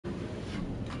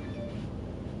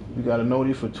You got a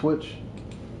notie for Twitch?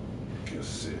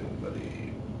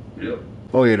 Yep.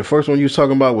 Oh yeah, the first one you was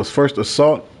talking about was First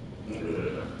Assault.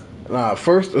 Nah,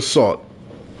 First Assault,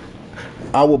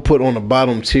 I would put on the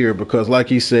bottom tier because, like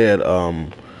he said,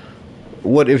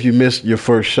 what if you missed your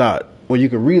first shot? Well, you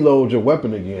can reload your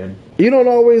weapon again. You don't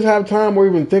always have time or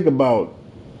even think about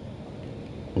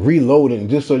reloading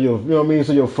just so you know what I mean,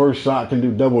 so your first shot can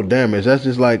do double damage. That's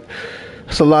just like,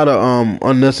 it's a lot of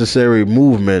unnecessary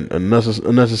movement,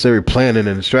 unnecessary planning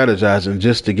and strategizing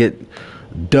just to get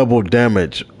double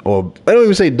damage. Or I don't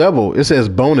even say double, it says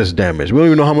bonus damage. We don't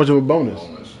even know how much of a bonus.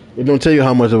 It don't tell you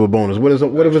how much of a bonus. What if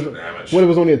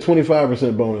it's only a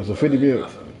 25% bonus or 50%?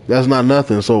 That's not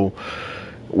nothing. So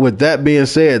with that being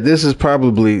said, this is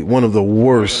probably one of the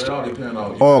worst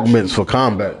augments for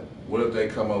combat. What if they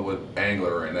come up with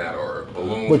angler in that or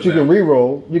balloons? But you can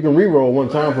reroll. You can reroll one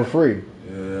time for free.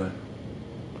 Yeah.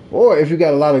 Or if you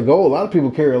got a lot of gold, a lot of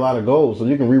people carry a lot of gold, so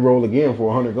you can reroll again for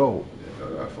 100 gold. Yeah, I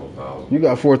got 4,000. You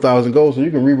got 4,000 gold, so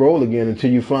you can reroll again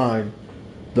until you find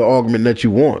the augment that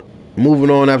you want. Moving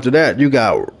on after that, you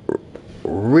got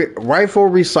rifle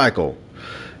recycle.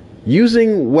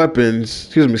 Using weapons,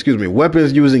 excuse me,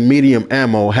 weapons using medium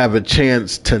ammo have a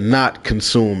chance to not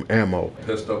consume ammo.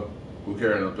 Pistol. Who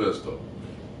carrying a pistol?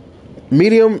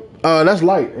 Medium, that's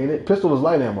light, ain't it? Pistol is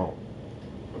light ammo.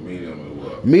 Medium is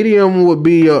what? Medium would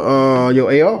be your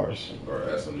ARs. Or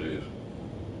SMGs.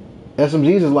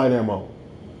 SMGs is light ammo.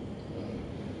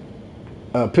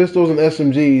 Pistols and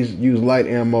SMGs use light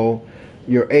ammo.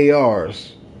 Your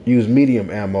ARs use medium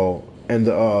ammo, and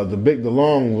the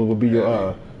long would be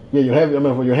your your heavy. I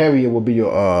mean, for your heavy, it will be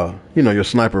your your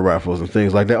sniper rifles and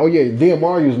things like that. Oh yeah,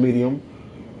 DMR use medium,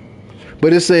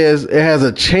 but it says it has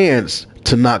a chance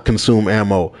to not consume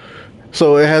ammo,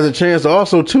 so it has a chance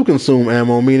also to consume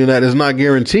ammo, meaning that it's not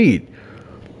guaranteed.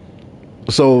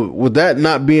 So with that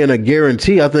not being a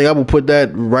guarantee, I think I will put that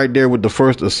right there with the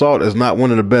First Assault as not one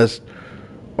of the best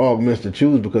augments to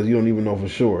choose, because you don't even know for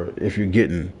sure if you're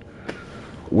getting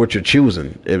what you're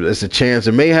choosing. If it's a chance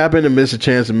it may happen, and it's a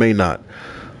chance it may not.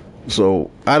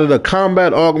 So out of the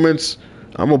combat augments,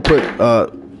 I'm gonna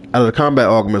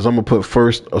put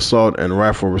First Assault and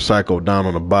Rifle Recycle down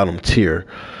on the bottom tier.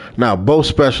 Now, bow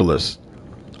specialist.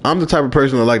 I'm the type of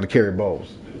person that like to carry bows.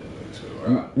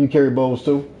 You carry bows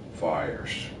too?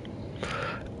 Fires.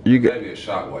 You get maybe a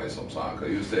shockwave sometimes,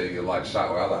 because you said you like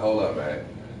shockwave. I was like, hold up, man.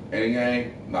 Any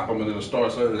game, knock them into the store,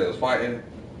 so they was fighting,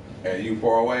 and you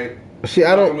far away. See,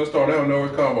 I don't. Knock them in the store, they don't know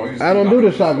what's coming. I don't do the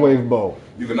shockwave bow.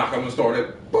 You can knock them in the store, they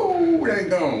boom, they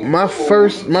gone.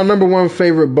 My number one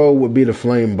favorite bow would be the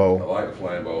flame bow. I like the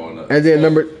flame bow. And then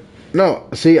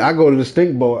I go to the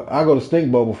stink bow. I go to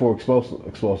stink bow before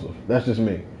explosive. That's just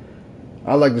me.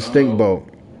 I like the stink bow.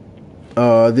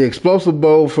 The explosive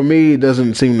bow for me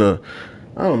doesn't seem to.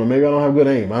 I don't know. Maybe I don't have good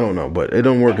aim. I don't know, but it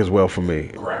don't work as well for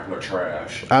me. Grappler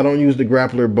trash. I don't use the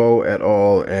grappler bow at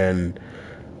all, and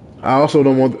I also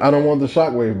don't want. I don't want the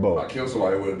shockwave bow. I killed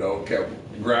somebody with it though. Kept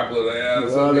grappling the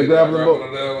ass. The grappler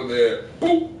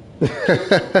bow.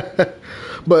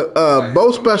 But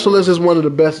bow specialist is one of the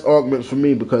best augments for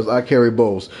me because I carry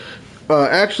bows.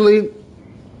 Actually,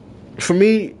 for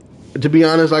me, to be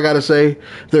honest, I gotta say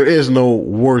there is no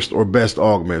worst or best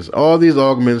augments. All these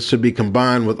augments should be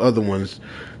combined with other ones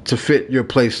to fit your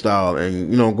play style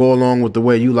and go along with the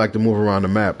way you like to move around the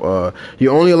map.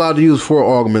 You're only allowed to use 4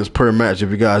 augments per match.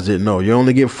 If you guys didn't know, you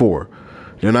only get 4.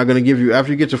 They're not gonna give you,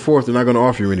 after you get your 4th, they're not gonna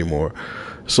offer you anymore.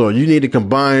 So you need to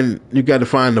combine. You got to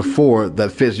find the 4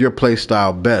 that fits your play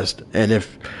style best. And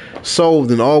if so,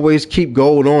 then always keep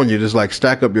gold on you. Just like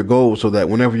stack up your gold so that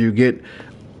whenever you get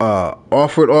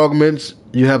offered augments,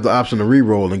 you have the option to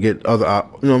re-roll and get other,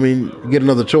 get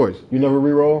another choice. You never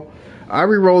re-roll? I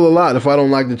re-roll a lot if I don't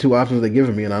like the 2 options they're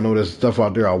giving me, and I know there's stuff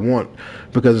out there I want,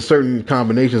 because there's certain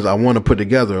combinations I want to put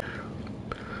together.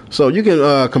 So you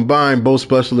can combine both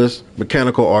specialists,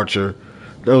 mechanical archer.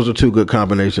 Those are 2 good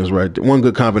combinations right there. 1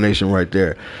 good combination right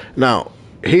there. Now,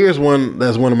 here's one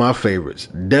that's one of my favorites.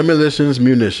 Demolitions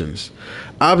munitions.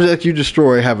 Objects you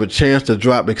destroy have a chance to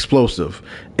drop explosive.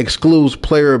 Excludes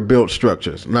player-built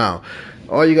structures. Now,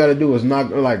 all you got to do is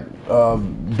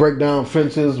break down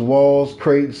fences, walls,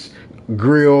 crates,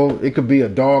 grill. It could be a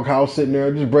dog house sitting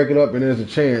there. Just break it up, and there's a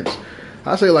chance.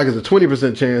 I say it's a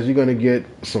 20% chance you're going to get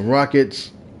some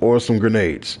rockets or some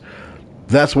grenades.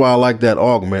 That's why I like that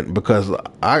augment, because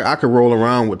I could roll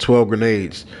around with 12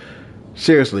 grenades.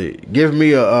 Seriously, give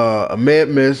me a med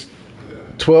mist,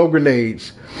 12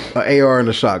 grenades, an AR, and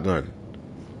a shotgun,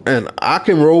 and I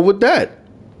can roll with that,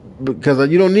 because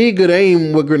you don't need good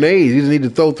aim with grenades. You just need to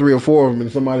throw 3 or 4 of them in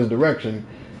somebody's direction,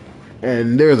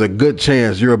 and there's a good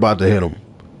chance you're about to hit them.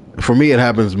 For me, it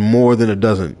happens more than it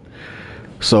doesn't.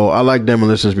 So I like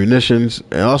Demolition's munitions.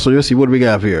 And also, you'll see what we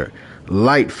got here.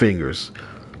 Light fingers.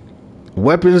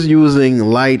 Weapons using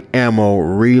light ammo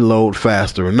reload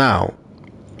faster. Now,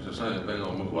 the same thing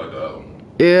almost like the other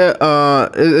one. Yeah,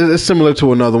 it's similar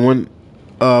to another one.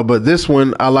 But this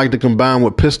one I like to combine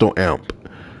with pistol amp.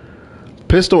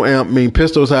 Pistol amp means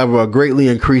pistols have a greatly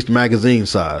increased magazine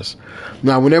size.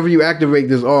 Now, whenever you activate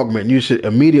this augment, you should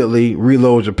immediately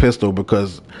reload your pistol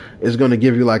because it's going to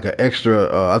give you like an extra,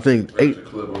 I think,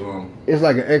 it's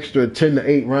like an extra 10 to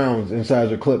 8 rounds inside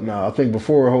your clip now. I think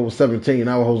before it holds 17,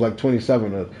 now it holds like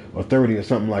 27 or 30 or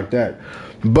something like that.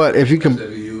 But if you can... If you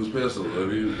use pistols,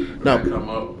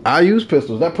 I use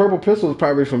pistols. That purple pistol is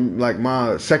probably from like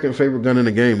my second favorite gun in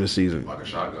the game this season. Like a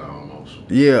shotgun almost.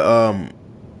 Yeah,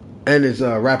 and it's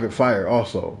rapid fire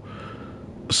also.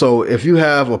 So if you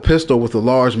have a pistol with a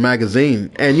large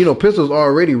magazine, and you know pistols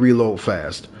already reload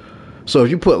fast, so if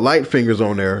you put light fingers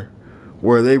on there,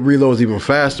 where they reloads even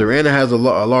faster, and it has a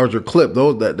larger clip,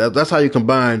 that's how you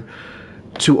combine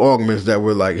two augments that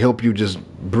would like help you just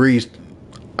breeze.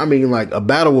 I mean, like a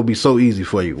battle will be so easy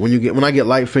for you when I get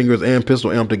light fingers and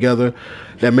pistol amp together.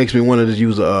 That makes me want to just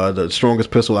use the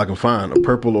strongest pistol I can find, a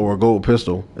purple or a gold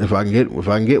pistol if I can get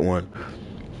one,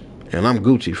 and I'm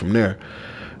Gucci from there.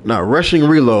 Now, rushing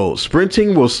reload.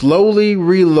 Sprinting will slowly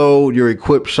reload your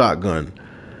equipped shotgun.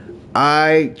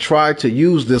 I tried to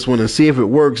use this one and see if it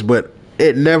works, but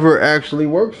it never actually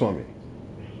works for me.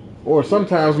 Or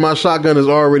sometimes my shotgun is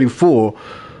already full,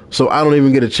 so I don't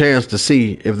even get a chance to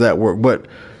see if that worked. But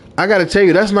I got to tell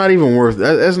you, that's not even worth it.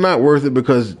 That's not worth it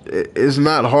because it's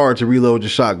not hard to reload your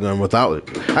shotgun without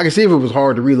it. I can see if it was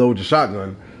hard to reload your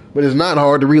shotgun, but it's not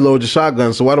hard to reload your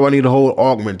shotgun, so why do I need a whole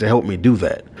augment to help me do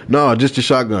that? No, just your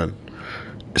shotgun.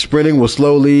 Sprinting will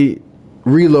slowly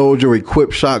reload your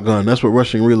equipped shotgun. That's what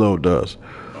rushing reload does.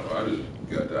 I just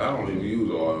got that. I don't even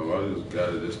use all of them. I just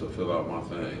got it just to fill out my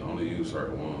thing. I only use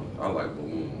certain ones. I like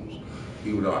balloons.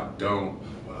 Even though I don't,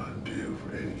 but I do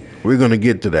for any game. We're going to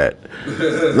get to that.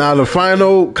 Now, the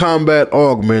final combat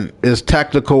augment is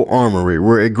Tactical Armory,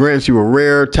 where it grants you a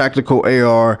rare tactical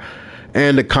AR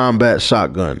and a combat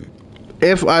shotgun.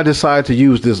 If I decide to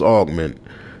use this augment,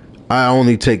 I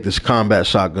only take this combat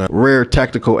shotgun, rare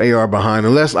tactical AR behind,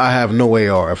 unless I have no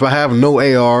AR. If I have no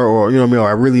AR, or you know what I mean, or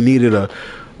I really needed a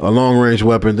long range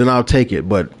weapon, then I'll take it.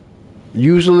 But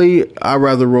usually, I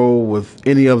rather roll with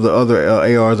any of the other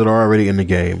ARs that are already in the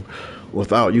game,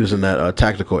 without using that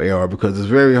tactical AR because it's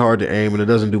very hard to aim and it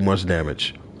doesn't do much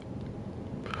damage.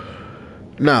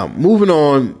 Now, moving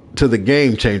on to the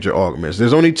game changer augments.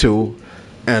 There's only two,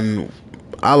 and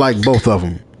I like both of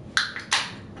them.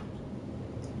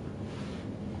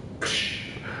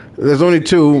 There's only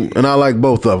two, and I like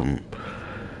both of them.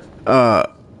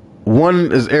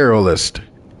 One is Aerialist.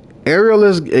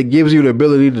 Aerialist, it gives you the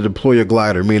ability to deploy your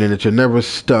glider, meaning that you're never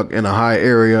stuck in a high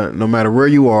area. No matter where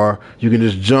you are, you can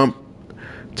just jump,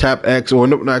 tap X, or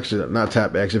no, actually not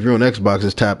tap X. If you're on Xbox,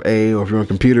 it's tap A, or if you're on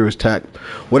computer, it's tap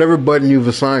whatever button you've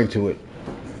assigned to it.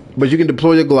 But you can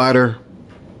deploy your glider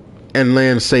and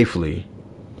land safely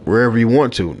wherever you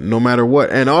want to, no matter what.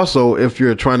 And also, if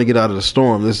you're trying to get out of the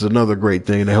storm, this is another great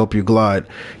thing to help you glide,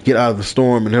 get out of the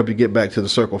storm, and help you get back to the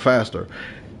circle faster.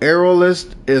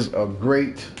 Aerialist is a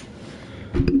great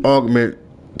augment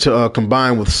to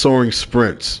combine with soaring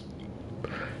sprints.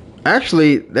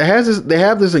 Actually, they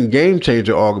have this in game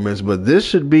changer augments, but this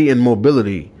should be in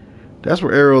mobility. That's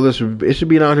where Aerialist it should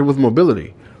be down here with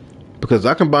mobility, because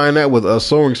I combine that with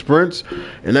soaring sprints,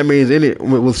 and that means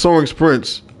with soaring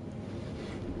sprints.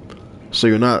 So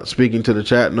you're not speaking to the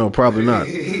chat? No, probably not.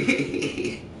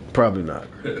 Probably not.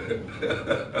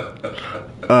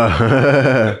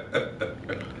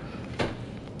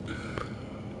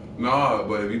 Nah,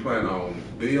 but if you playing on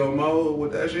video mode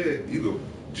with that shit, you can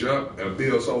jump and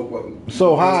build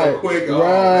so high, so quick.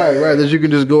 Right, that you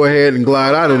can just go ahead and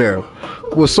glide out of there.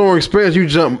 With soaring sprints, you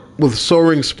jump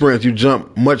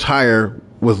much higher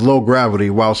with low gravity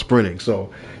while sprinting.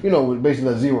 So, you know, basically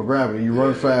that's zero gravity. You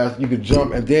run fast, you can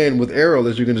jump, and then with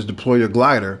Aerialist, you can just deploy your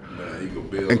glider. Man, you can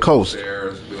build and coast.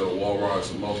 Stairs, build a wall run,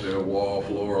 some most of wall,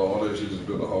 floor, all that shit. Just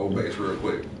build a whole base real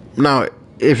quick. Now,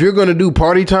 if you're going to do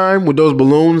party time with those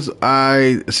balloons,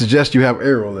 I suggest you have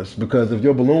Aerialist, because if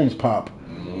your balloons pop,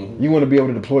 you want to be able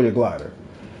to deploy your glider.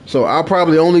 So I'll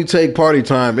probably only take party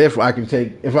time if I have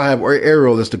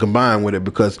Aerialist to combine with it,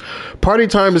 because party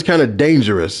time is kind of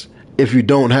dangerous if you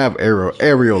don't have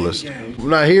Aerialist.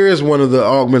 Now, here is one of the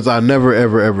augments I never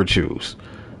ever choose.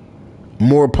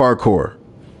 More parkour.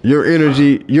 Your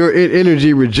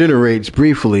energy regenerates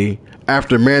briefly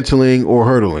after mantling or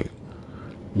hurdling.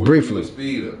 Briefly.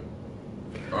 Speed.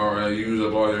 All right, you use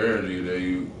up all your energy, then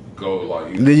you go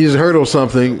like. Then you just hurdle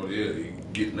something. Yeah,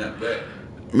 getting that back?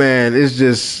 Man, it's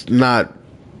just not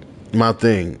my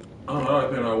thing. I don't know.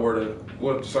 Depending on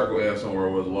what circle had somewhere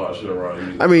with a lot of shit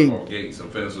around. I mean, gates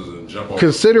and fences and jump over.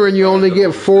 Considering you only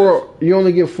get four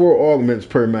augments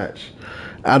per match.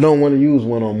 I don't want to use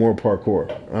one on more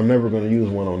parkour. I'm never going to use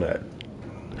one on that.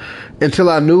 Until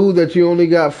I knew that you only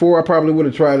got 4, I probably would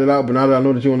have tried it out. But now that I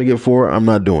know that you only get 4, I'm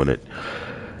not doing it.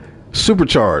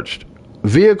 Supercharged.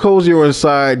 Vehicles you're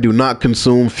inside do not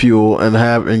consume fuel and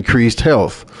have increased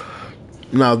health.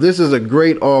 Now, this is a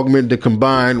great augment to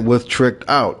combine with Tricked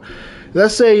Out.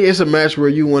 Let's say it's a match where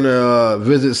you want to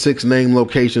visit 6 named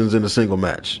locations in a single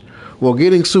match. Well,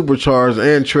 getting Supercharged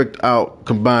and Tricked Out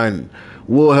combined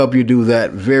will help you do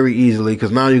that very easily,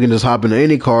 because now you can just hop into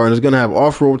any car and it's going to have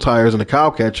off-road tires and a cow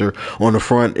catcher on the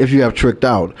front if you have Tricked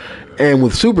Out. And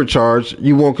with Supercharged,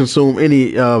 you won't consume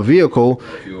any vehicle.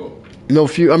 No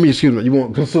fuel. I mean, excuse me. You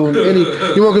won't consume any.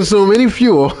 You won't consume any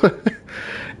fuel.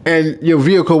 And your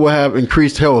vehicle will have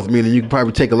increased health, meaning you can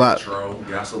probably take a lot. Petrol,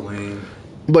 gasoline.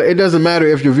 But it doesn't matter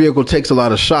if your vehicle takes a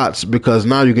lot of shots, because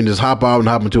now you can just hop out and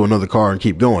hop into another car and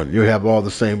keep going. You have all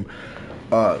the same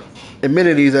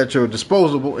amenities at your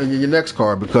disposal in your next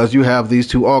car, because you have these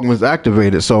 2 augments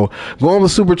activated. So going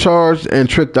with Supercharged and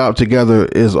Tricked Out together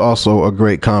is also a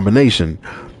great combination.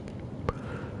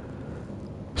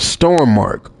 Storm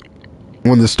Mark.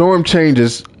 When the storm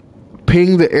changes,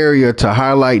 ping the area to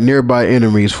highlight nearby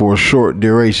enemies for a short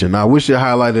duration. Now, I wish it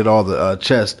highlighted all the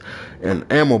chest and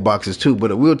ammo boxes too,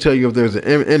 but it will tell you if there's an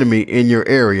enemy in your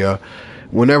area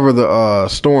whenever the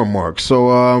storm marks. So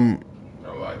I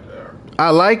like that. I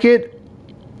like it,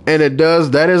 and it does.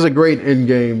 That is a great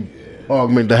in-game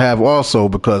augment to have also,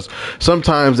 because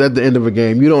sometimes at the end of a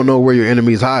game you don't know where your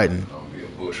enemy's hiding. Be a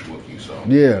bush Wookiee, so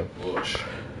yeah. Bush.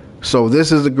 So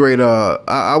this is a great.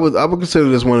 I would consider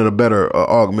this one of the better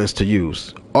augments to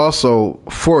use. Also,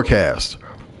 forecast.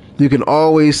 You can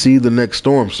always see the next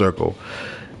storm circle.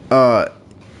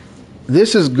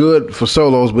 This is good for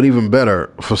solos, but even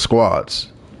better for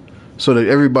squads, so that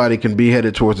everybody can be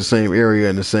headed towards the same area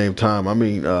in the same time. I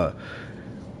mean,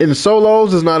 in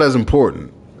solos, it's not as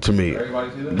important to me,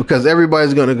 because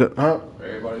everybody's gonna go. Huh?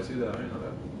 Everybody see that? I know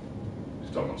that.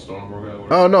 You talking about storm program?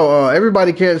 Oh no,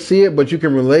 everybody can't see it, but you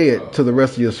can relay it to the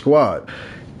rest of your squad.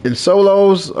 In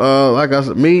solos, like I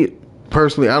said, me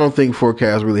personally, I don't think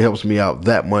forecast really helps me out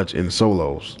that much in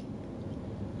solos.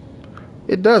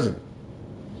 It doesn't.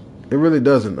 It really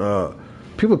doesn't.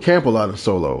 People camp a lot in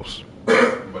solos.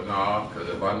 But nah, because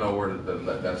if I know where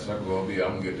that circle gonna be,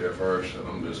 I'm gonna get there first, and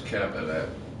I'm just camping at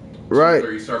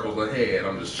 2-3 circles ahead.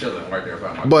 I'm just chilling right there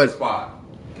by my spot.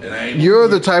 You're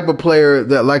the type of player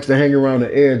that likes to hang around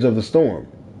the edge of the storm.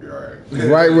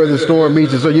 Right where the storm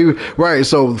meets it.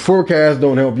 So forecasts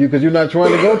don't help you, because you're not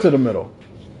trying to go to the middle.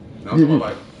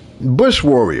 Bush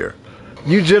Warrior.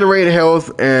 You generate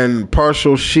health and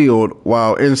partial shield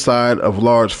while inside of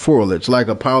large foliage, like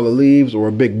a pile of leaves or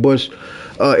a big bush.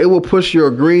 It will push your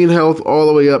green health all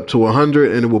the way up to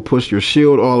 100, and it will push your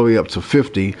shield all the way up to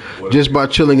 50 just by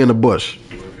chilling in the bush.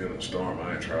 If you're in a storm,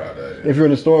 I ain't tried that yet. If you're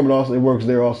in a storm, it works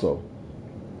there also.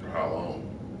 How long?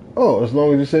 Oh, as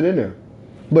long as you sit in there.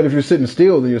 But if you're sitting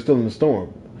still, then you're still in the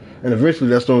storm. And eventually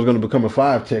that storm is going to become a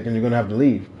 5-tick, and you're going to have to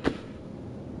leave.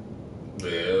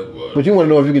 Yeah, but you want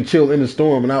to know if you can chill in the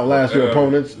storm and outlast your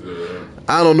opponents. Yeah.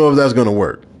 I don't know if that's going to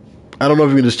work. I don't know if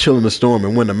you can just chill in the storm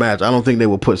and win the match. I don't think they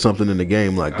will put something in the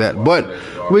game like that. But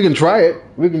we can try it.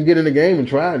 We can get in the game and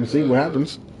try it and see what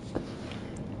happens.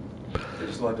 It's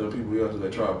just like the people after they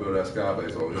try to build that sky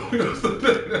base on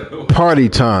you. Party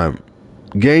time.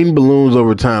 Gain balloons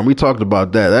over time. We talked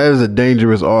about that. That is a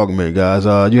dangerous augment, guys.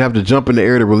 You have to jump in the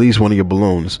air to release one of your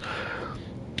balloons.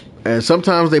 And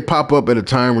sometimes they pop up at a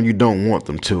time when you don't want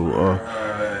them to.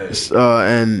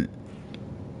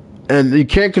 And you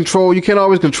can't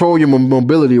always control your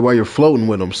mobility while you're floating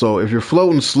with them. So if you're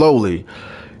floating slowly,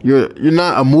 you're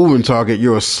not a moving target.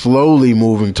 You're a slowly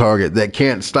moving target that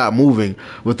can't stop moving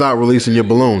without releasing your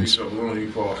balloons.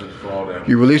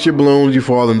 You release your balloons, you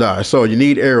fall and die. So you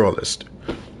need aerialist.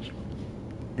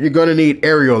 You're going to need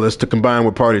aerialist to combine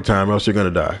with party time, or else you're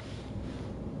going to die.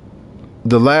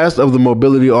 The last of the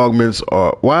mobility augments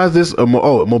are... Why is this...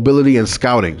 mobility and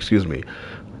scouting. Excuse me.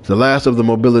 The last of the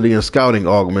mobility and scouting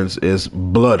augments is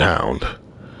Bloodhound.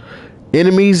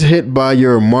 Enemies hit by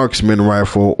your marksman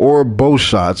rifle or bow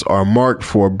shots are marked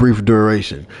for a brief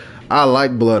duration. I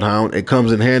like Bloodhound. It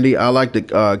comes in handy. I like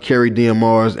to carry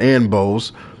DMRs and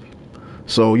bows.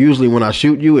 So usually when I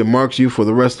shoot you, it marks you for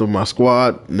the rest of my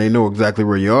squad, and they know exactly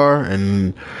where you are,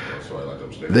 and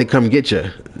they come get you.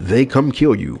 They come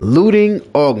kill you. Looting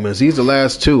augments. These are the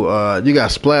last 2. You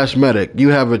got Splash Medic. You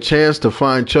have a chance to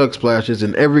find chug splashes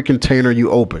in every container you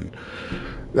open.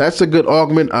 That's a good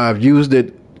augment. I've used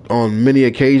it on many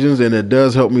occasions, and it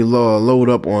does help me load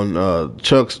up on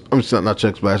Chuck's. I'm sorry, not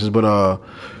Chuck Splashes, but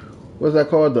what's that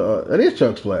called? It is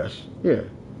Chuck Splash. Yeah,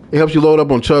 it helps you load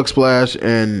up on Chuck Splash,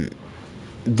 and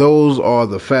those are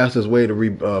the fastest way to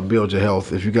rebuild your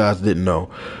health. If you guys didn't know,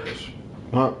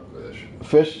 huh?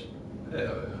 Fish. Hell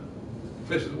yeah.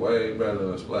 Fish is way better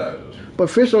than splashes. But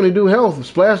fish only do health.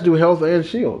 Splash do health and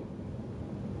shield.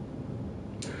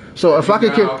 So if I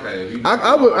could,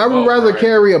 I would rather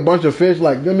carry a bunch of fish.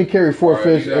 Like let me carry 4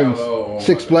 fish and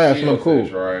 6 splash, and I'm cool.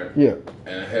 Fish, right? Yeah.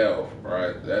 And health,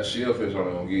 right? That shield fish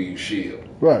only gonna give you shield.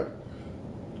 Right.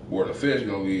 Where the fish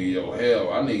gonna give you your health.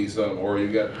 I need something, or you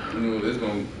got, it's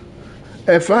gonna.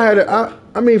 If I had,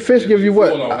 I mean, fish give you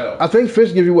what? I think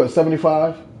fish give you what?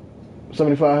 75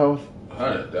 health.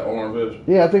 100. That orange fish.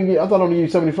 Yeah, I thought only you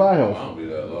 75 health. I don't be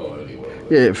that low anyway.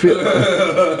 Yeah,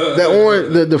 that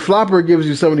orange, the flopper gives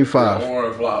you 75. The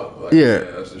orange flopper. Like, yeah,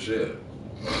 that's the shit.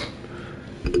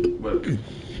 But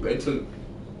they took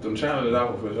them challenges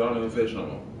out for fish. I don't even fish no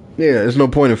more. Yeah, there's no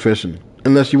point in fishing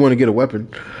unless you want to get a weapon.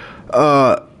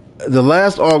 The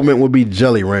last augment would be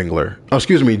Jelly Wrangler. Oh,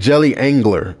 excuse me, Jelly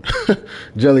Angler.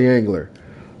 Jelly Angler.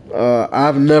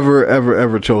 I've never,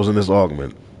 ever chosen this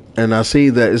augment. And I see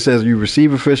that it says you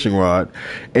receive a fishing rod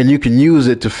and you can use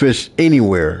it to fish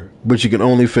anywhere, but you can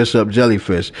only fish up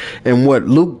jellyfish. And what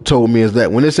Luke told me is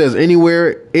that when it says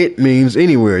anywhere, it means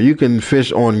anywhere. You can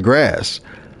fish on grass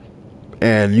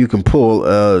and you can pull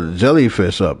a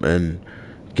jellyfish up and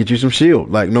get you some shield,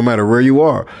 like no matter where you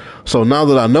are. So now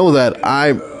that I know that,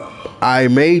 I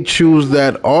may choose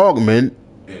that augment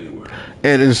anywhere.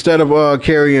 And instead of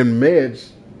carrying meds,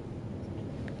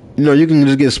 you can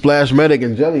just get Splash Medic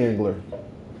and Jelly Angler.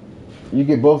 You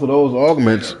get both of those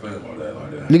augments.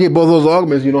 You get both of those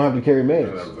augments, you don't have to carry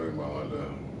meds.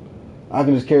 I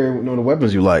can just carry the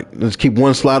weapons you like. Just keep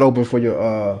one slot open for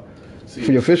your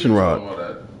fishing rod.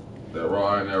 That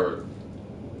rod I never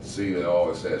see that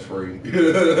always says free.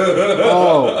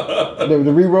 Oh, the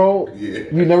reroll?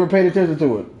 Yeah. You never paid attention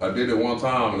to it? I did it one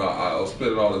time and I was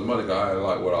spending all this money because I had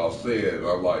like what I was saying. And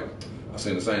I'm like, I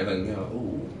seen the same thing.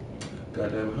 Ooh. God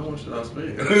damn it, how much did I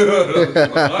spend?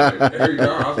 Every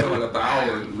time I spent like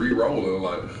 $1,000 re-rolling,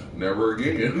 like, never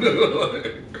again.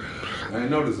 Like, I didn't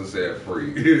notice it said free.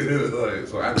 Like,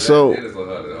 so after that, it's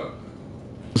 $100.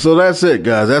 So that's it,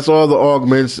 guys. That's all the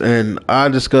augments, and I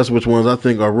discussed which ones I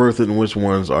think are worth it and which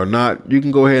ones are not. You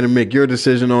can go ahead and make your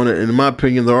decision on it. In my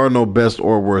opinion, there are no best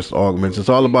or worst augments. It's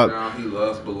all about. He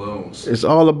loves balloons. It's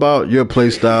all about your play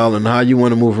style and how you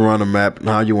want to move around the map and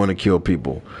how you want to kill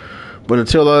people. But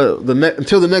until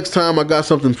the next time I got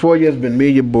something for you, it's been me,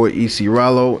 your boy EC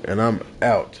Rollo, and I'm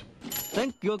out.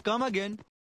 Thank you. Come again.